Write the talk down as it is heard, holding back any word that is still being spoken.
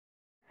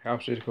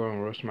How's it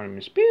going, Roast? My name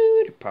is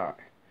PewDiePie.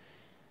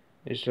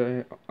 It's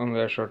only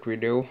a short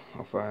video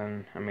of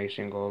an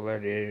amazing goal I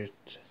did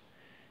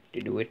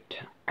with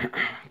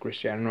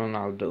Cristiano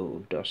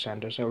Ronaldo dos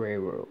Santos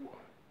Aveiro.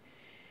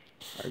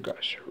 Alright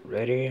guys,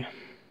 ready?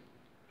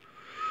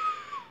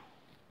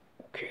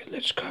 Okay,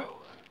 let's go.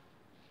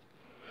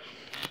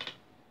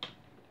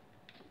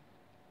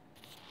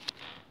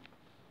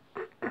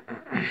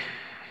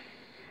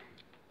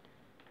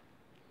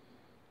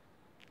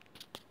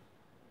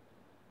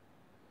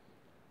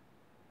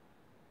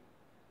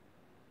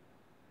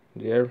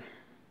 There,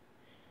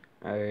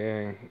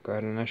 I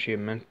got an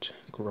achievement,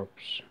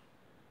 crops.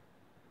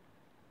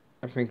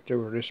 I think they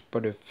were just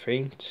body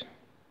faint.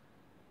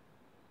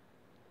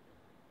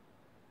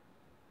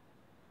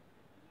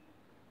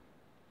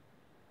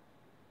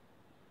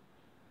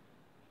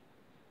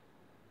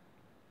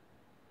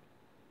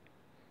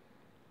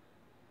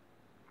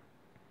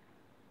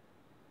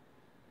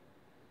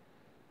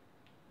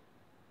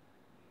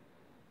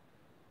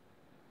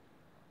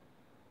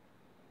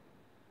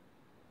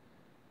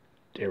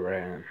 There I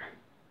am.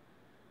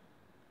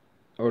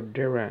 Or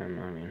there I am,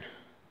 I mean.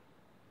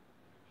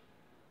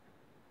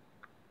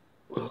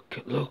 Look.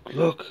 No,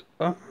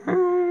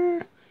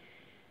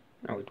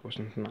 it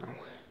wasn't now.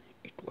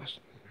 It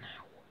wasn't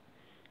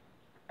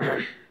now.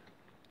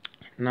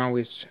 Now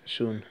it's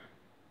soon.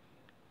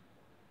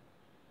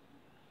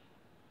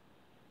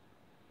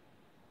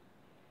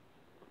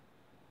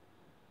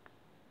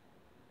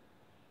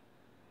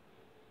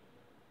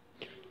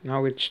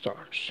 Now it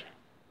starts.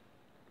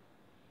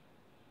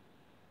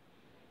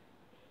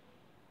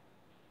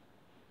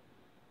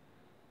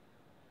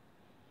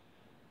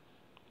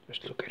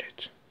 Just look at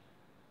it.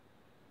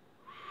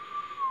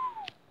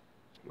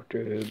 What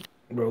do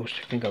Rose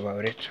think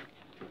about it?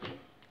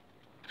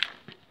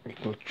 We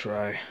could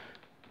try.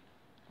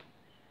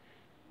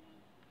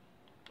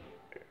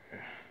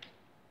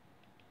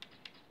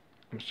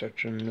 I'm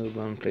such a noob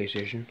on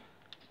PlayStation.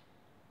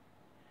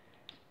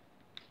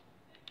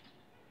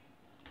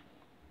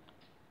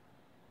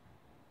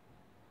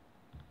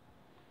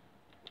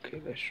 Okay,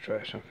 let's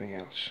try something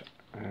else.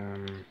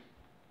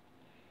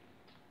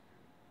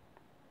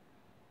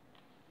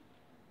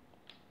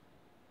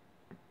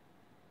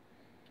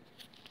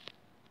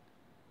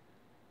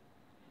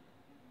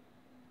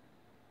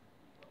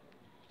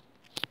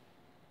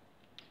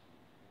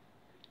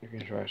 You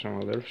can try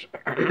some others.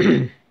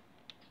 I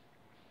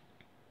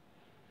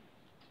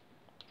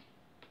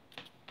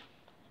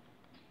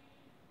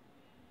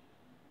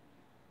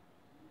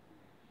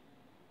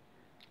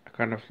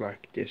kind of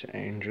like this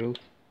angel.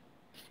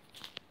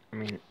 I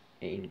mean,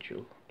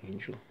 angel.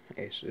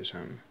 It's the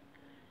same.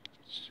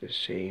 It's the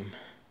same.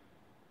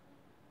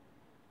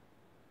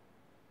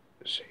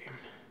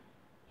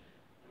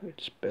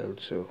 It's spelled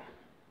so.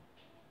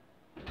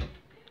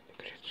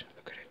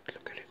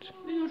 Look at it.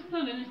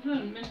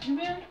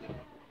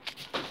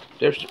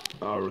 There's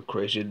our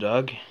crazy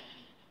dog.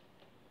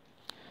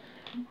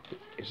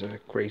 It's a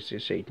crazy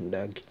Satan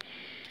dog,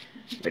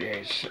 but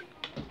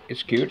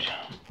it's cute.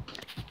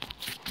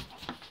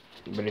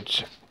 But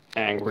it's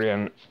angry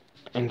and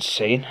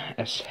insane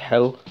as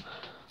hell.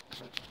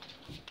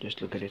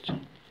 Just look at it.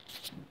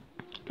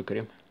 Look at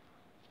him.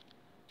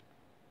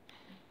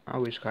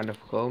 Oh, he's kind of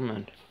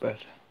calm, but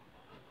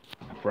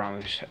I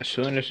promise, as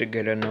soon as you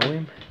get to know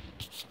him,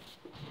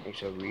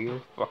 he's a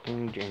real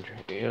fucking ginger.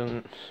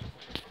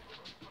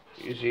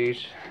 You see,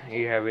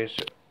 he have his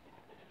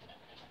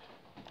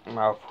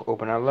mouth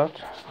open a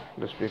lot.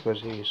 That's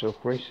because he is so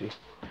crazy.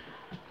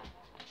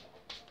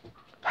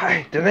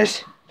 Hi,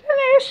 Dennis.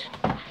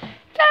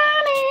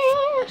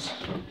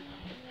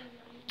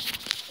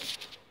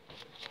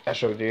 I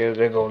showed you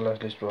the goal at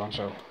this one,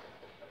 so.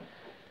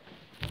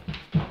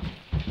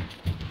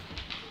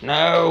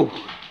 No!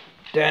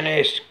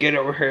 Dennis, get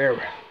over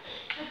here.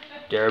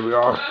 There we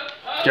are.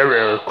 There we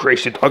are,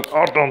 crazy dog.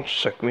 Oh, don't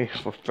suck me,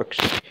 for fuck's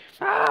sake.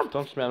 Ah,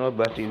 don't smell my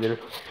butt either.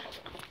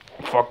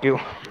 Fuck you.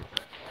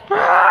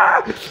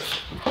 Ah!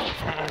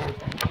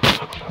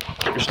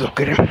 Just look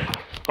at him.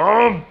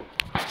 Oh!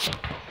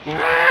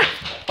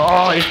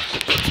 Oh,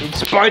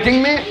 it's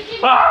biting me.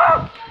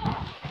 Ah!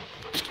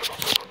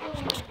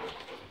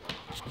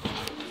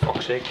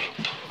 Fuck's sake.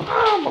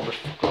 Ah,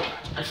 motherfucker.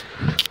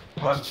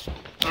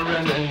 I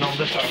ran in on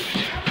the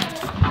toilet.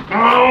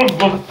 Oh,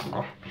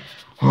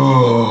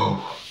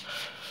 oh,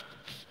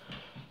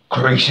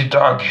 crazy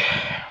dog.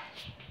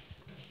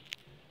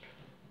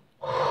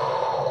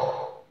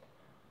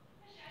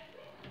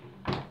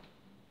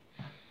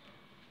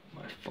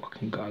 My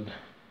fucking god.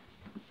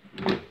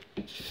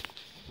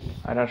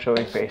 I'm not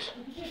showing face.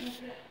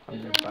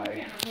 I'm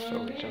goodbye,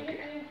 so it's okay.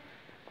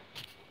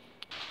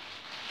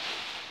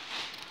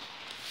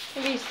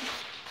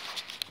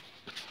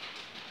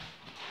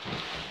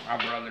 My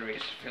brother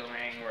is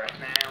filming right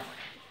now.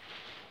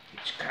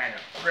 It's kind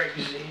of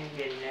crazy,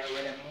 you know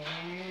what I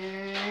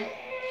mean?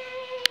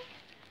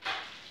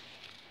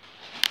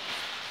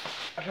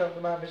 I talked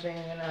about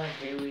singing a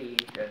Huey.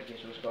 That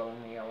kiss was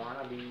calling me, I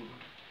wanna be.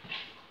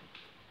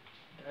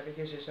 I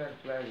guess it started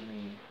flagging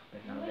me,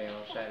 but now they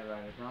all said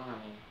right is wrong.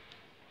 I mean,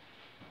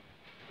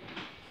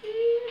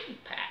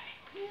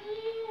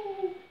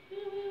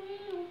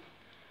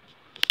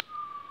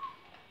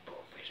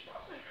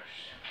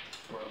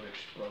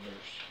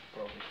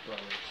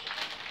 brothers.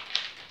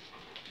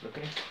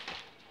 Okay.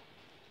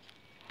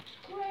 It's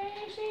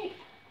crazy.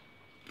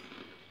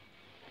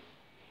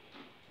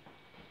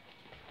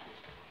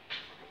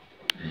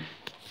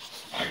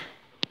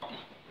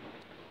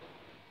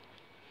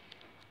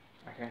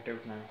 I can't do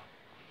it now.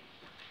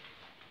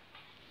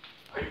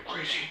 Are you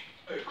crazy?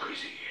 Are you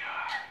crazy?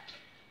 Yeah.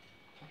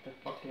 What the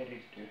fuck did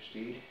it do,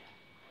 Steve?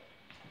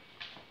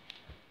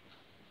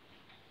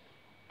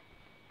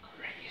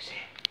 Crazy.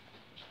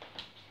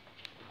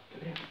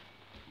 Look at him.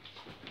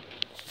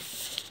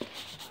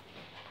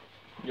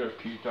 You're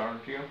cute,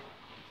 aren't you?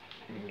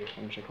 Just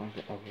 1 second.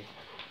 Okay.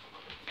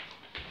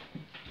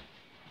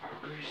 Are you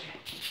crazy?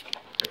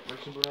 Are you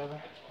crazy, brother?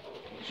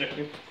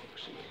 Exactly.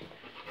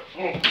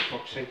 Oh, for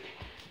fuck's sake.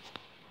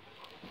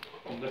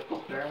 Calm the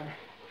fuck down.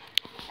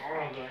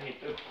 Oh, do I need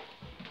to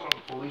call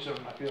the police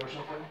on my or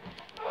something?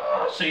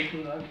 Ah,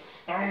 Satan, then.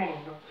 Oh,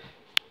 no.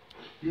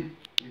 You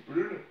put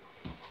it in.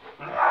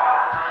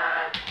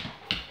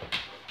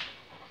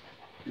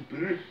 You put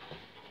it in.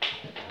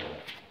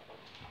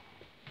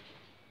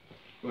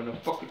 You wanna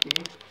fuck with me?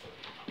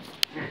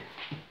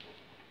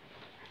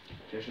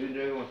 Just do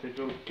you want me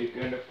to kick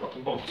you in the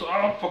fucking balls.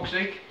 Oh, fuck's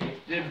sake. You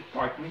didn't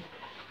bite me.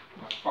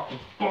 My fucking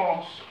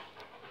balls.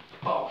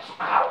 Balls.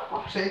 Ow,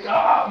 fuck's sake.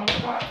 Oh, my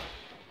god.